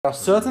There are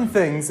certain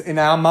things in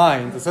our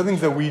mind, certain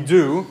things that we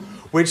do,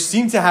 which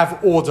seem to have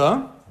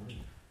order,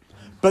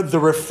 but the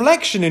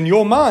reflection in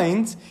your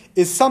mind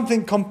is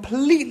something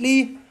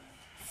completely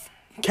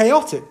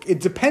chaotic. It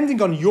depending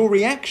on your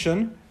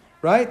reaction,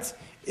 right?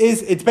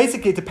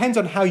 It depends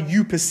on how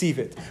you perceive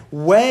it,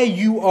 where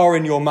you are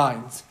in your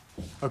mind.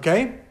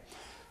 Okay?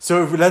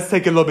 So let's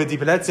take it a little bit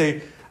deeper. Let's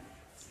say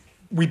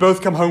we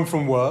both come home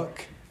from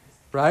work,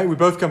 right? We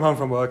both come home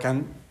from work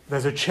and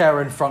there's a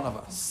chair in front of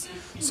us.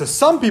 So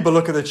some people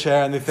look at the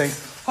chair and they think,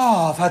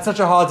 oh, I've had such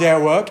a hard day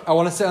at work, I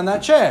want to sit on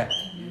that chair.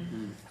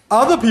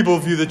 Other people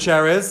view the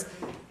chair as,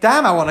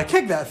 damn, I want to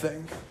kick that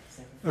thing.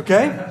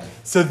 Okay?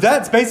 So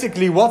that's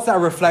basically, what's that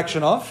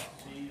reflection of?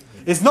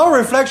 It's not a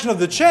reflection of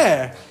the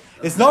chair.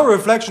 It's not a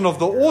reflection of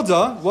the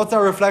order. What's that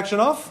reflection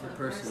of? The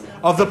person.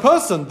 Of the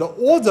person. The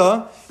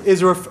order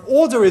is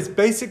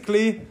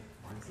basically,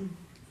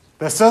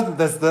 there's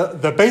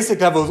the basic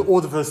level is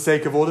order for the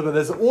sake of order, but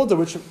there's order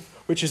which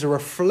is a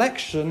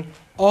reflection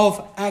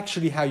of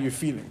actually how you're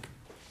feeling.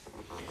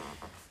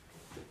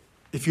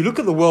 If you look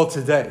at the world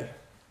today,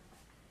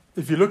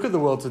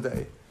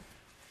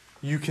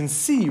 you can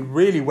see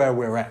really where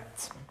we're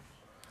at.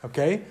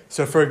 Okay?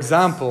 So for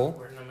example,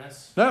 We're in a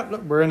mess. no,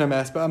 look, we're in a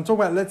mess, but I'm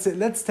talking about,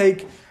 let's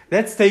take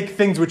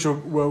things which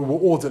were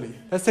orderly.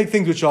 Let's take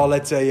things which are,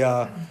 let's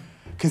say,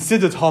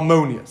 considered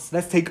harmonious.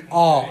 Let's take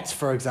art,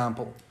 for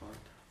example.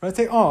 Let's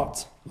take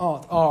art.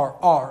 Art.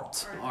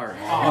 Art.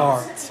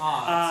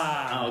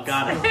 Oh,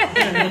 got it.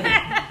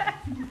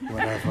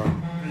 Whatever.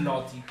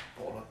 Naughty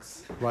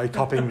bollocks. Right,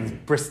 copying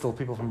Bristol,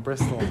 people from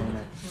Bristol.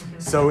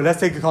 So let's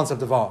take the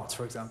concept of art,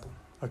 for example.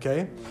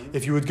 Okay?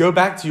 If you would go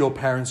back to your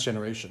parents'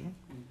 generation,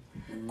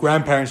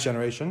 grandparents'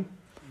 generation,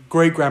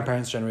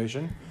 great-grandparents'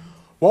 generation,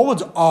 what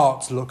would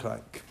art look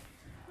like?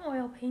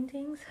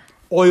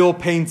 Oil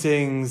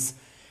paintings,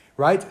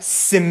 right?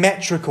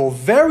 Symmetrical,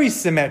 very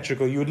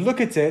symmetrical. You would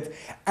look at it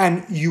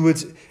and you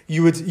would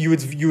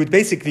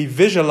basically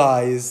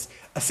visualize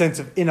a sense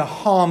of inner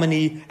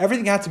harmony.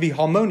 Everything had to be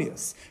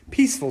harmonious,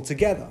 peaceful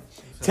together.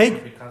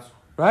 Picasso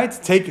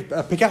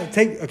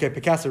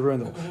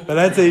ruined it. But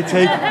let's say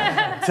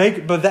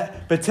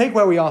take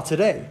where we are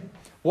today.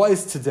 What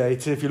is today?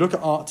 If you look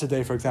at art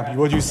today, for example,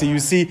 what do you see? You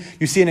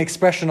see an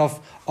expression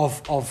of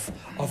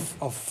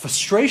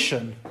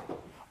frustration,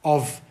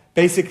 of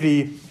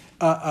basically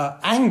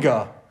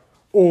anger,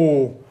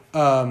 or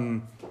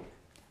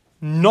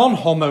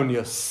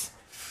non-harmonious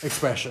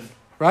expression.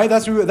 Right?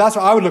 That's what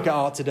I would look at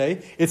art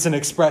today. It's an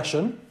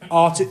expression.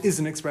 Art is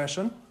an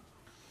expression.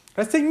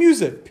 Let's take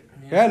music.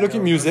 Yeah, look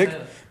at music.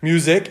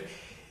 Music.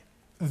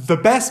 The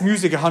best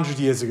music 100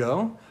 years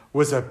ago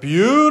was a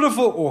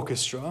beautiful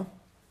orchestra.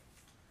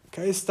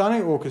 Okay,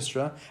 stunning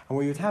orchestra. And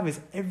what you'd have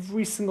is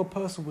every single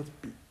person would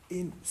be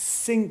in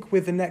sync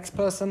with the next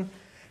person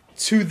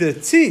to the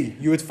T.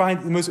 You would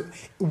find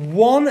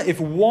if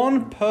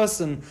one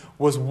person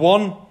was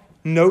one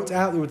note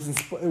out, it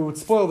would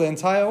spoil the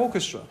entire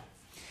orchestra.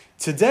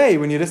 Today,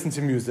 when you listen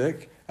to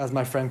music, as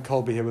my friend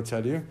Colby here would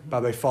tell you, by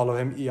the way, follow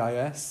him,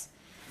 EIS,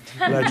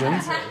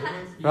 legend,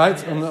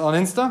 right? On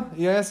Insta,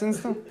 EIS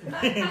Insta,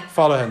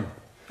 follow him.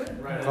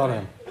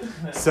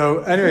 So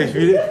anyway,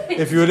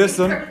 if you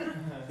listen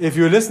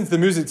to the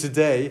music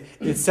today,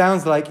 it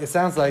sounds like it's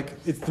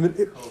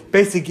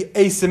basically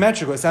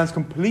asymmetrical. It sounds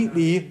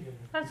completely.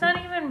 That's not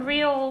even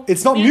real.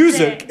 It's not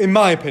music, in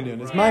my opinion.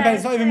 It's my opinion.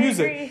 It's not even I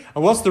music. agree.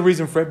 And what's the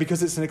reason for it?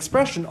 Because it's an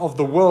expression of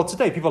the world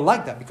today. People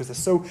like that because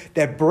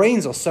their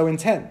brains are so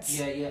intense.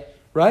 Yeah.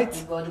 Right?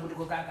 Something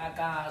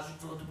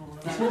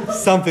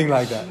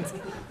like that.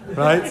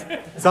 Right?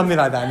 Something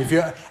like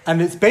that.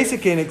 And it's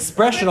basically an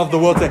expression of the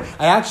world today.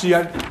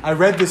 I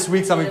read this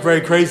week something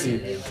very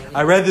crazy.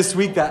 I read this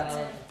week that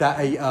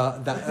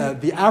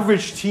the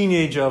average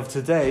teenager of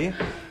today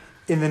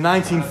in the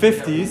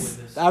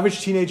 1950s, the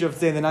average teenager of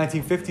today in the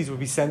 1950s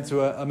would be sent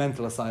to a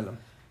mental asylum.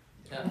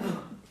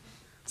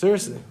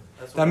 Seriously.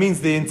 That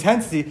means the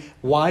intensity.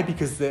 Why?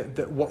 Because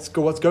what's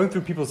going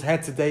through people's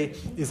head today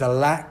is a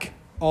lack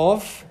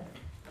of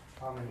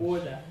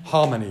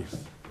harmony.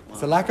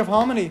 It's a lack of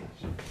harmony.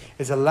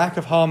 It's a lack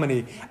of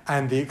harmony.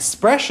 And the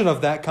expression of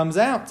that comes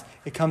out.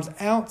 It comes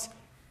out,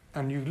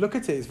 and you look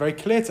at it, it's very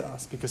clear to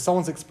us, because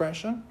someone's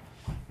expression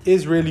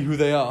is really who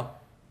they are.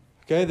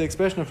 Okay, the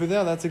expression of who they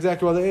are, that's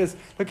exactly what it is.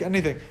 Look at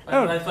anything.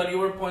 I thought you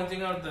were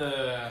pointing out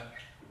the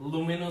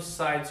luminous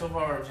sides of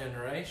our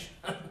generation.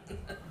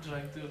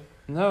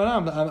 No.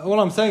 All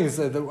I'm saying is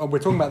that we're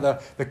talking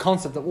about the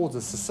concept of order.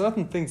 So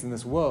certain things in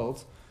this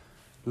world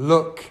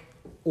look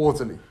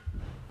orderly,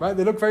 right?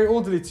 They look very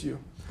orderly to you.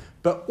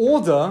 But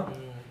order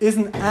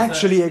isn't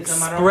actually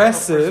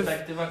expressive.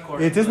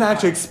 It isn't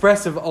actually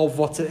expressive of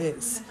what it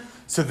is.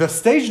 So the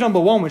stage number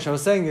one, which I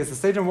was saying is, the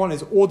stage number one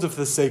is order for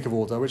the sake of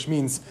order, which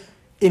means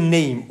in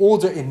name,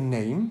 order in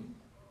name,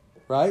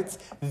 right?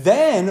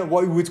 Then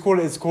what we would call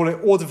it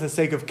order for the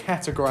sake of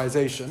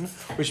categorization,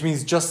 which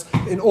means just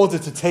in order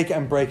to take it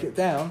and break it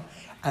down.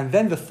 And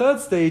then the third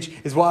stage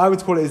is what I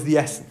would call it is the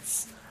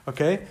essence.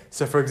 Okay?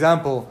 So for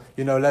example,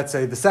 let's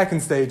say the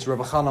second stage,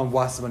 Rabbi Chanan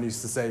Wasserman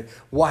used to say,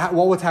 what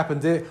would happen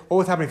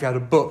if you had a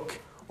book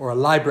or a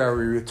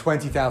library with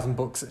 20,000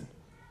 books in?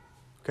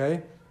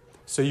 Okay?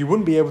 So you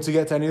wouldn't be able to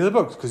get to any of the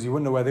books because you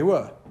wouldn't know where they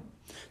were.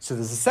 So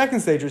there's a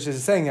second stage which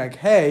is saying like,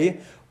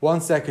 hey,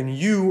 1 second,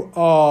 you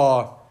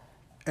are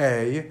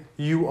A,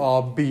 you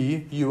are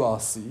B, you are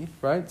C,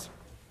 right?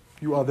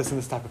 You are this and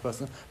this type of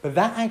person. But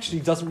that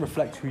actually doesn't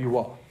reflect who you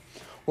are.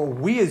 What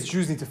we as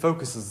Jews need to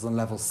focus is on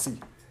level C.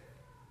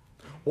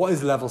 What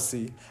is level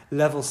C?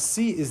 Level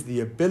C is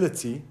the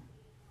ability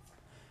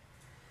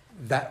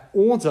that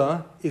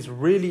order is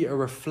really a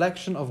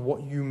reflection of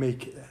what you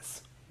make it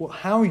as.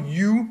 How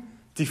you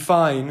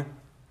define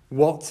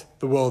what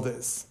the world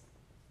is.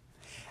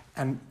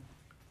 And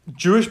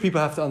Jewish people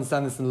have to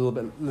understand this a little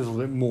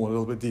bit more, a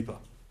little bit deeper.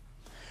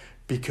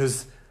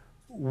 Because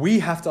we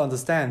have to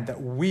understand that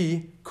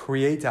we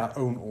create our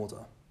own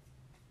order.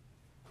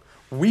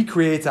 We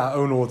create our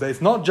own order.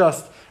 It's not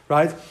just,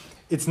 right?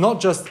 It's not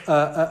just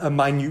a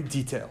minute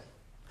detail.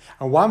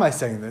 And why am I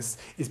saying this?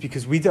 It's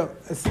because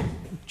as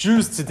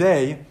Jews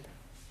today,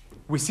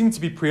 we seem to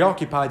be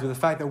preoccupied with the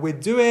fact that we're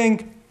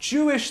doing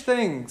Jewish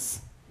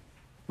things.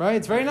 Right?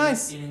 It's very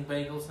nice. Eating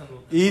bagels and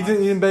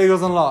Eating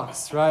bagels and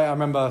lox, right? I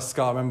remember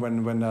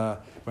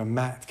when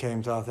Matt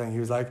came to our thing,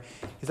 he's like,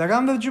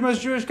 I'm the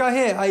most Jewish guy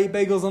here. I eat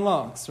bagels and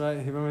lox, right?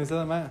 You remember he said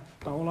that, Matt?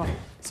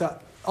 So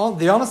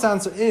the honest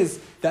answer is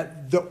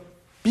that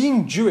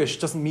being Jewish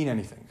doesn't mean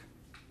anything.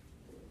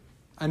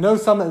 I know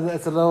it's a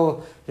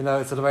little,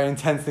 it's a very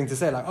intense thing to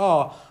say, like,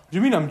 oh, do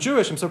you mean I'm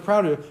Jewish? I'm so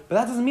proud of it. But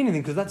that doesn't mean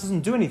anything because that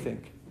doesn't do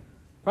anything,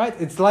 right?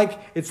 It's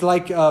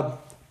like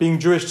being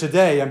Jewish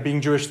today and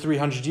being Jewish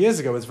 300 years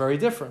ago is very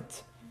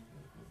different,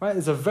 right?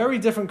 It's a very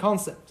different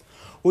concept.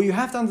 What you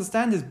have to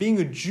understand is being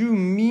a Jew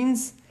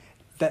means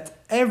that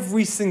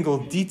every single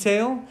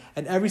detail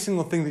and every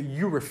single thing that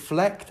you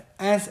reflect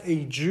as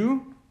a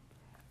Jew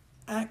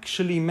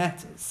actually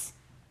matters.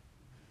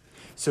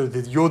 So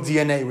your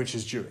DNA, which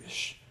is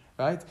Jewish,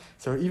 right?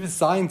 So even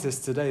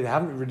scientists today, they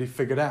haven't really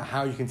figured out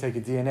how you can take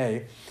a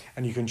DNA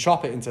and you can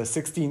chop it into a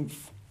 16th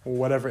or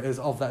whatever it is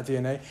of that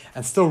DNA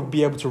and still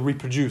be able to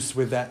reproduce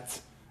with that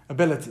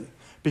ability.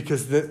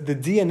 Because the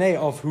DNA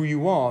of who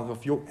you are,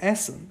 of your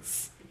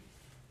essence,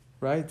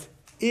 right,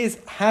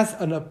 has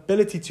an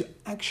ability to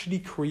actually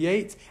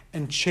create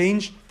and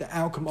change the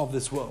outcome of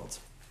this world.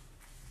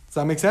 Does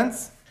that make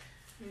sense?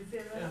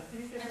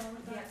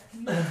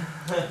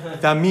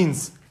 That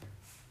means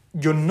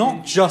you're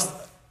not just,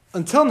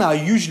 until now,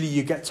 usually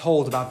you get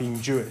told about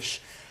being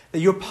Jewish, that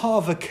you're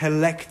part of a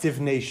collective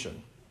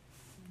nation.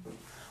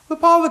 We're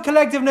part of a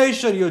collective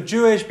nation. You're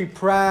Jewish, be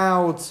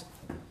proud.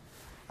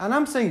 And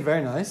I'm saying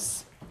very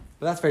nice,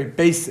 but that's very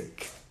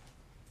basic.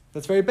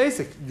 That's very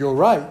basic. You're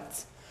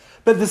right.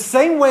 But the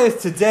same way as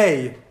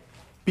today,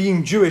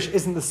 being Jewish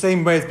isn't the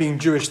same way as being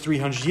Jewish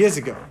 300 years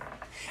ago.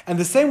 And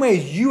the same way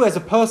as you as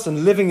a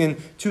person living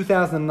in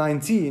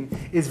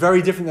 2019 is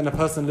very different than a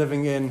person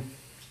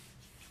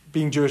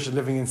being Jewish and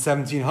living in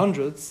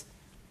 1700s,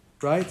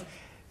 right?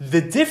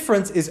 The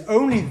difference is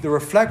only the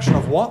reflection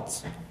of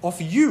what? Of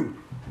you.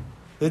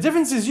 The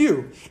difference is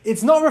you.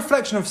 It's not a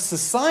reflection of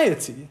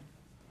society.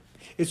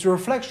 It's a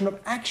reflection of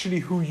actually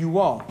who you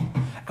are.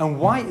 And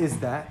why is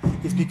that?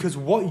 It's because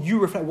what you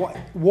reflect,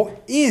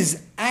 what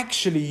is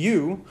actually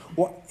you,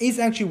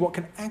 what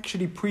can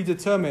actually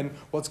predetermine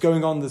what's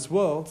going on in this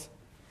world,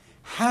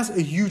 has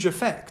a huge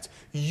effect.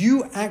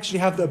 You actually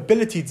have the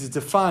ability to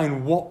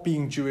define what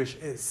being Jewish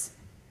is,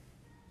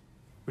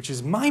 which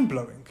is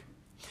mind-blowing.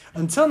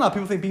 Until now,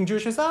 people think being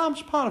Jewish is, I'm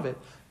just part of it.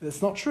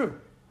 That's not true.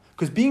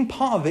 Because being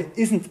part of it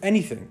isn't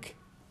anything.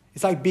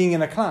 It's like being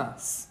in a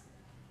class.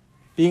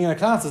 Being in a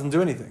class doesn't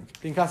do anything.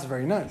 Being in class is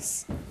very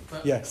nice.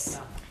 Yes.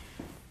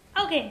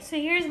 Okay, so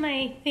here's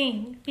my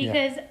thing.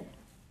 Because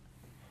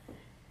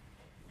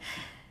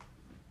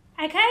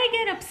I kind of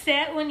get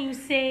upset when you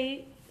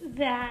say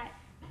that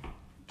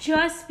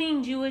just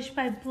being Jewish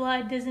by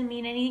blood doesn't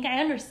mean anything. I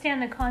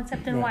understand the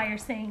concept and why you're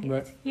saying it.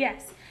 Right.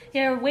 Yes.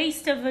 You're a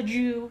waste of a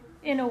Jew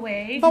in a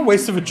way. Not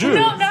waste of a Jew.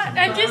 No,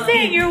 I'm just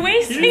saying you're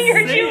wasting your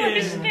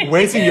Jewishness.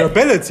 Wasting your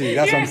ability,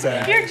 that's what I'm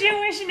saying. Your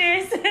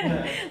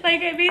Jewishness.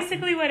 Like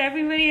basically what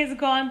everybody has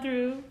gone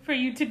through for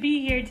you to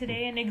be here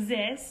today and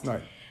exist.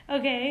 Right.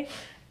 Okay.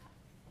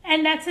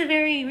 And that's the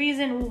very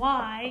reason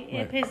why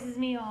it pisses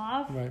me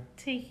off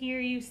to hear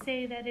you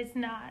say that it's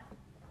not.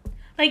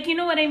 Like, you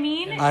know what I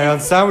mean? I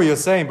understand what you're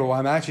saying, but what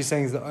I'm actually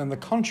saying is that on the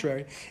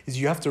contrary, is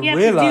you have to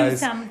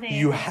realize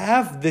you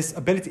have this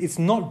ability. It's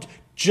not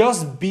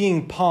just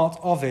being part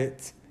of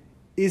it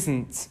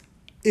isn't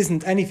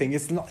anything.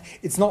 It's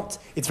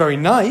very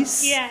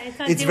nice. Yeah, it's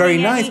not it's doing very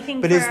nice,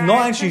 anything but it's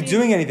not actually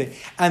doing anything.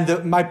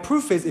 And my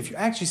proof is if you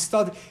actually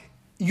start,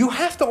 you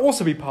have to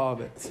also be part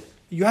of it.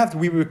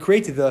 We were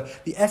created,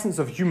 the essence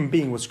of human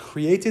being was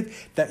created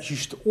that you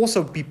should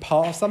also be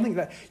part of something.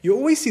 That you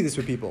always see this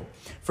with people.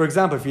 For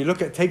example, if you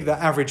take the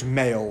average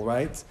male,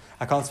 right?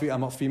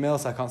 I'm not female,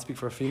 so I can't speak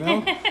for a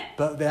female.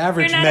 But the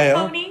average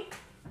male. A pony?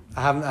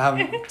 I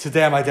haven't,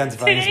 today I'm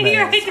identifying as male. Today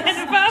you're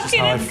identifying Just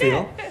how I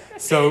feel.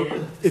 So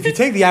if you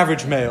take the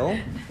average male,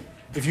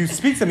 if you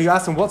speak to them, you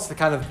ask them what's the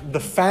kind of the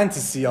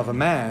fantasy of a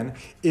man,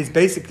 is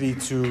basically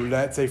to,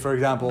 let's say, for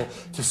example,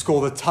 to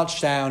score the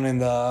touchdown in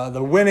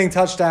the winning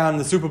touchdown in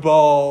the Super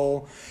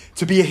Bowl,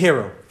 to be a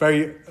hero.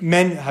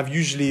 Men have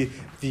usually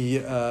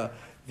the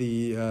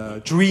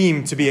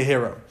dream to be a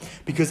hero,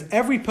 because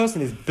every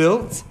person is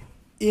built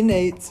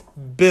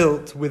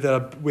with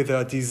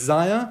a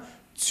desire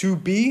to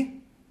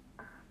be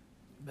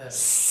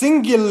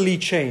singularly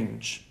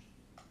changed.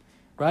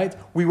 Right?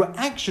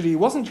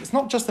 It's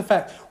not just the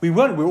fact, we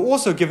were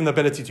also given the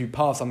ability to be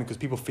part of something because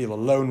people feel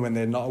alone when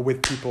they're not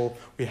with people.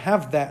 We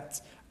have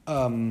that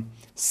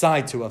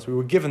side to us. We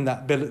were given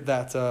that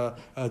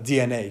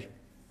DNA.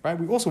 Right?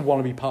 We also want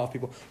to be part of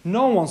people.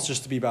 No one wants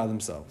just to be by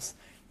themselves.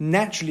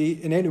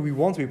 Naturally, innately, we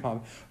want to be part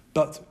of it.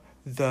 But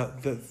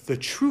the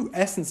true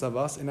essence of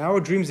us, in our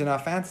dreams and our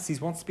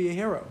fantasies, wants to be a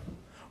hero.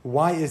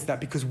 Why is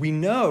that? Because we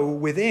know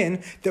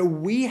within that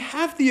we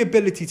have the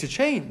ability to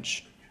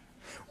change.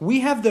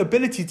 We have the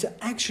ability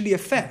to actually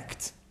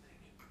affect.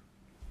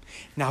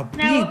 Now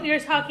you're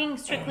talking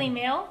strictly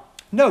male?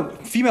 No,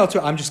 female too.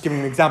 I'm just giving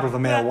an example of a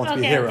male want to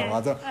be a hero.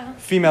 Okay.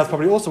 Females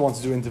probably also want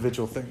to do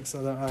individual things.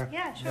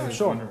 Yeah, sure.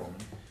 Sure.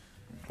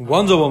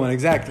 Wonder Woman,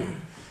 exactly.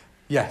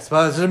 Yes,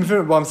 but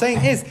what I'm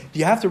saying is,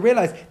 you have to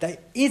realize that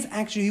it is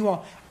actually who you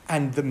are.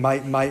 And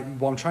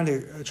what I'm trying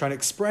to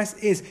express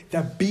is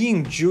that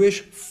being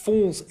Jewish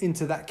falls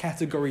into that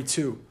category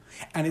too.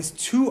 And it's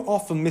too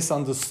often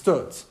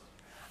misunderstood.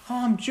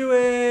 Oh, I'm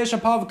Jewish,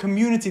 I'm part of a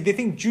community. They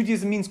think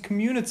Judaism means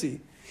community.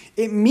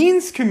 It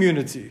means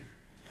community,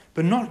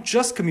 but not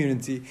just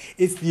community.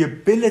 It's the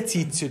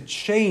ability to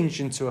change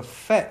and to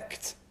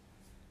affect.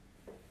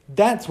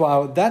 That's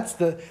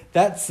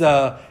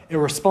a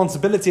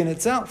responsibility in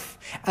itself.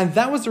 And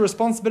that was the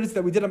responsibility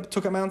that we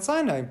took at Mount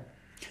Sinai.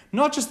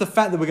 Not just the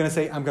fact that we're going to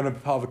say, I'm going to be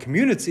part of a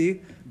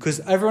community, because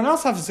everyone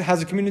else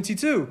has a community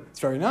too.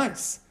 It's very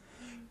nice.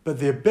 But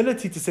the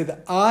ability to say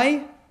that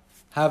I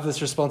have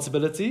this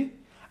responsibility,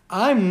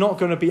 I'm not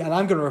going to be, and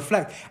I'm going to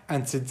reflect.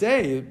 And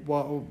today,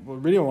 what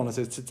really I want to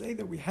say is today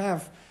that we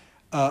have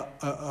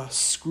a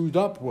screwed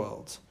up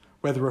world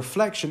where the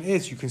reflection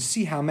is, you can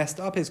see how messed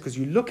up it is, because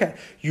you look at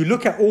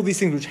all these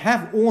things which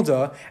have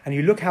order, and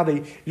you look how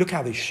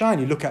they shine.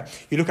 You look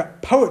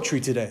at poetry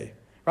today,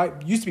 right?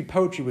 It used to be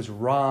poetry was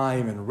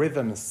rhyme and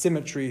rhythm and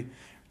symmetry.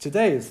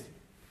 Today is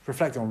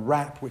reflecting on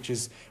rap, which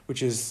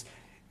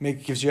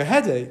gives you a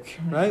headache,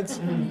 right?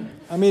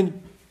 I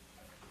mean,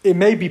 it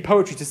may be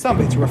poetry to some,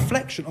 but it's a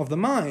reflection of the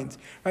mind,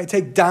 right?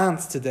 Take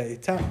dance today.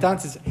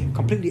 Dance is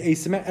completely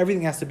asymmetric.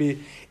 Everything has to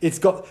be,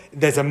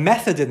 there's a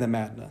method in the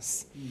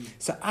madness.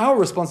 So our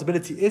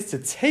responsibility is to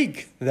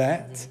take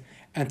that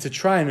and to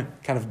try and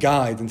kind of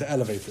guide and to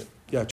elevate it.